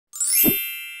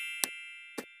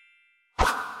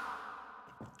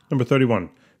Number 31.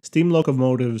 Steam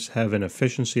locomotives have an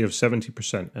efficiency of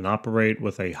 70% and operate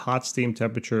with a hot steam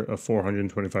temperature of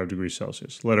 425 degrees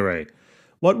Celsius. Letter A.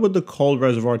 What would the cold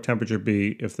reservoir temperature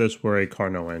be if this were a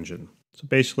Carnot engine? So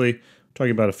basically, we're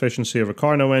talking about efficiency of a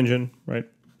Carnot engine, right?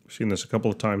 We've seen this a couple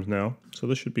of times now, so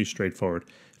this should be straightforward.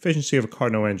 Efficiency of a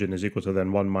Carnot engine is equal to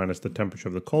then 1 minus the temperature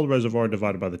of the cold reservoir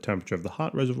divided by the temperature of the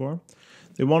hot reservoir.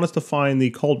 They want us to find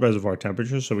the cold reservoir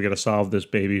temperature, so we got to solve this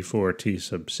baby for T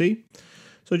sub C.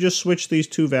 So just switch these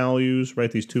two values,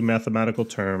 right, these two mathematical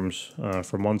terms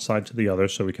from one side to the other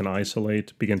so we can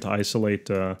begin to isolate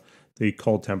the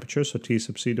cold temperature. So T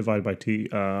sub C divided by T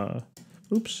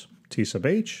sub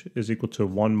H is equal to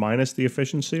 1 minus the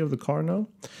efficiency of the Carnot.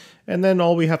 And then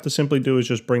all we have to simply do is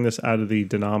just bring this out of the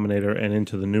denominator and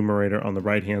into the numerator on the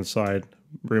right-hand side.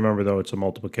 Remember, though, it's a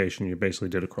multiplication. You basically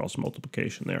did a cross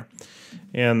multiplication there.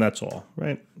 And that's all,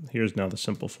 right? Here's now the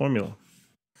simple formula.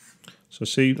 So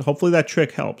see, hopefully that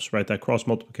trick helps, right? That cross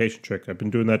multiplication trick. I've been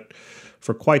doing that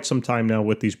for quite some time now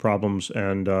with these problems,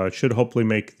 and it should hopefully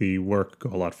make the work go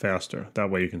a lot faster. That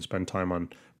way you can spend time on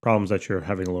problems that you're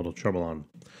having a little trouble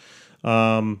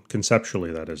on.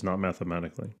 Conceptually, that is, not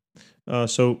mathematically.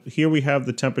 So here we have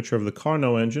the temperature of the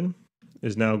Carnot engine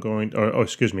is now going,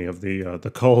 of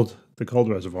the cold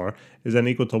reservoir is then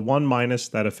equal to 1 minus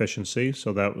that efficiency.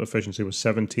 So that efficiency was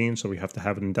 17, so we have to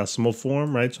have it in decimal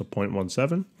form, right? So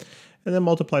 0.17. And then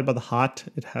multiplied by the hot,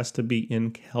 it has to be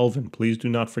in Kelvin. Please do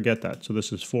not forget that. So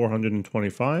this is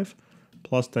 425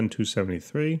 plus then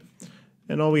 273.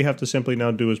 And all we have to simply now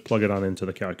do is plug it on into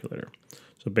the calculator.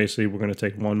 So basically, we're going to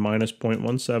take 1 minus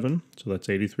 0.17, so that's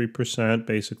 83%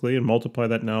 basically, and multiply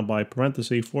that now by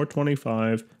parenthesis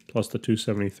 425 plus the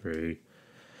 273.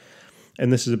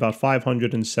 And this is about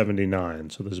 579,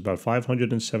 so this is about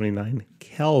 579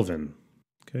 Kelvin.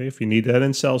 Okay, if you need that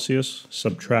in Celsius,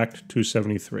 subtract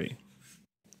 273.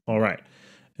 All right,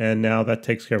 and now that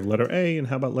takes care of letter A, and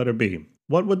how about letter B?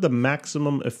 What would the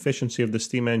maximum efficiency of the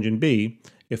steam engine be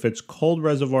if its cold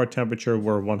reservoir temperature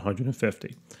were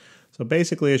 150? So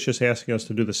basically, it's just asking us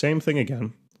to do the same thing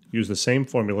again, use the same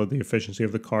formula. The efficiency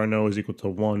of the Carnot is equal to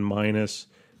 1 minus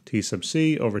T sub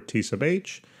C over T sub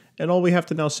H. And all we have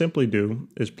to now simply do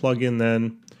is plug in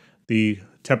then the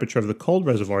temperature of the cold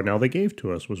reservoir now they gave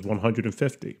to us was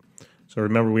 150. So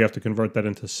remember, we have to convert that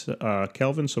into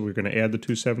Kelvin, so we're going to add the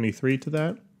 273 to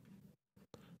that.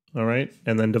 All right,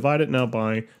 and then divide it now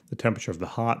by the temperature of the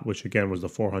hot, which again was the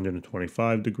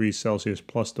 425 degrees Celsius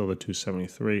plus still the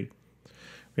 273.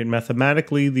 Right,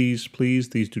 mathematically, these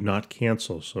do not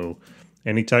cancel. So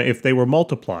anytime, if they were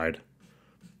multiplied,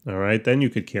 all right, then you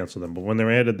could cancel them. But when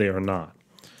they're added, they are not.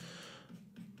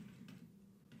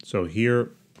 So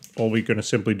here, all we're going to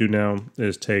simply do now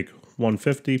is take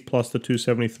 150 plus the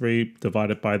 273,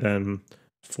 divide it by then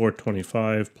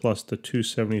 425 plus the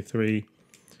 273,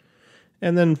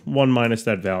 and then 1 minus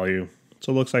that value.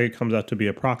 So it looks like it comes out to be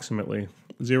approximately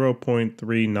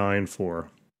 0.394.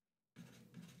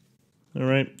 All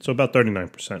right, so about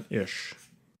 39%-ish.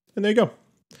 And there you go.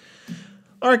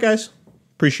 All right, guys.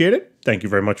 Appreciate it. Thank you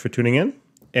very much for tuning in.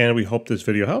 And we hope this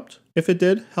video helped. If it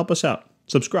did, help us out.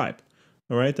 Subscribe.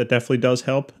 All right, that definitely does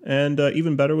help. And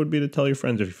even better would be to tell your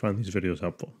friends if you find these videos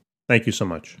helpful. Thank you so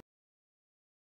much.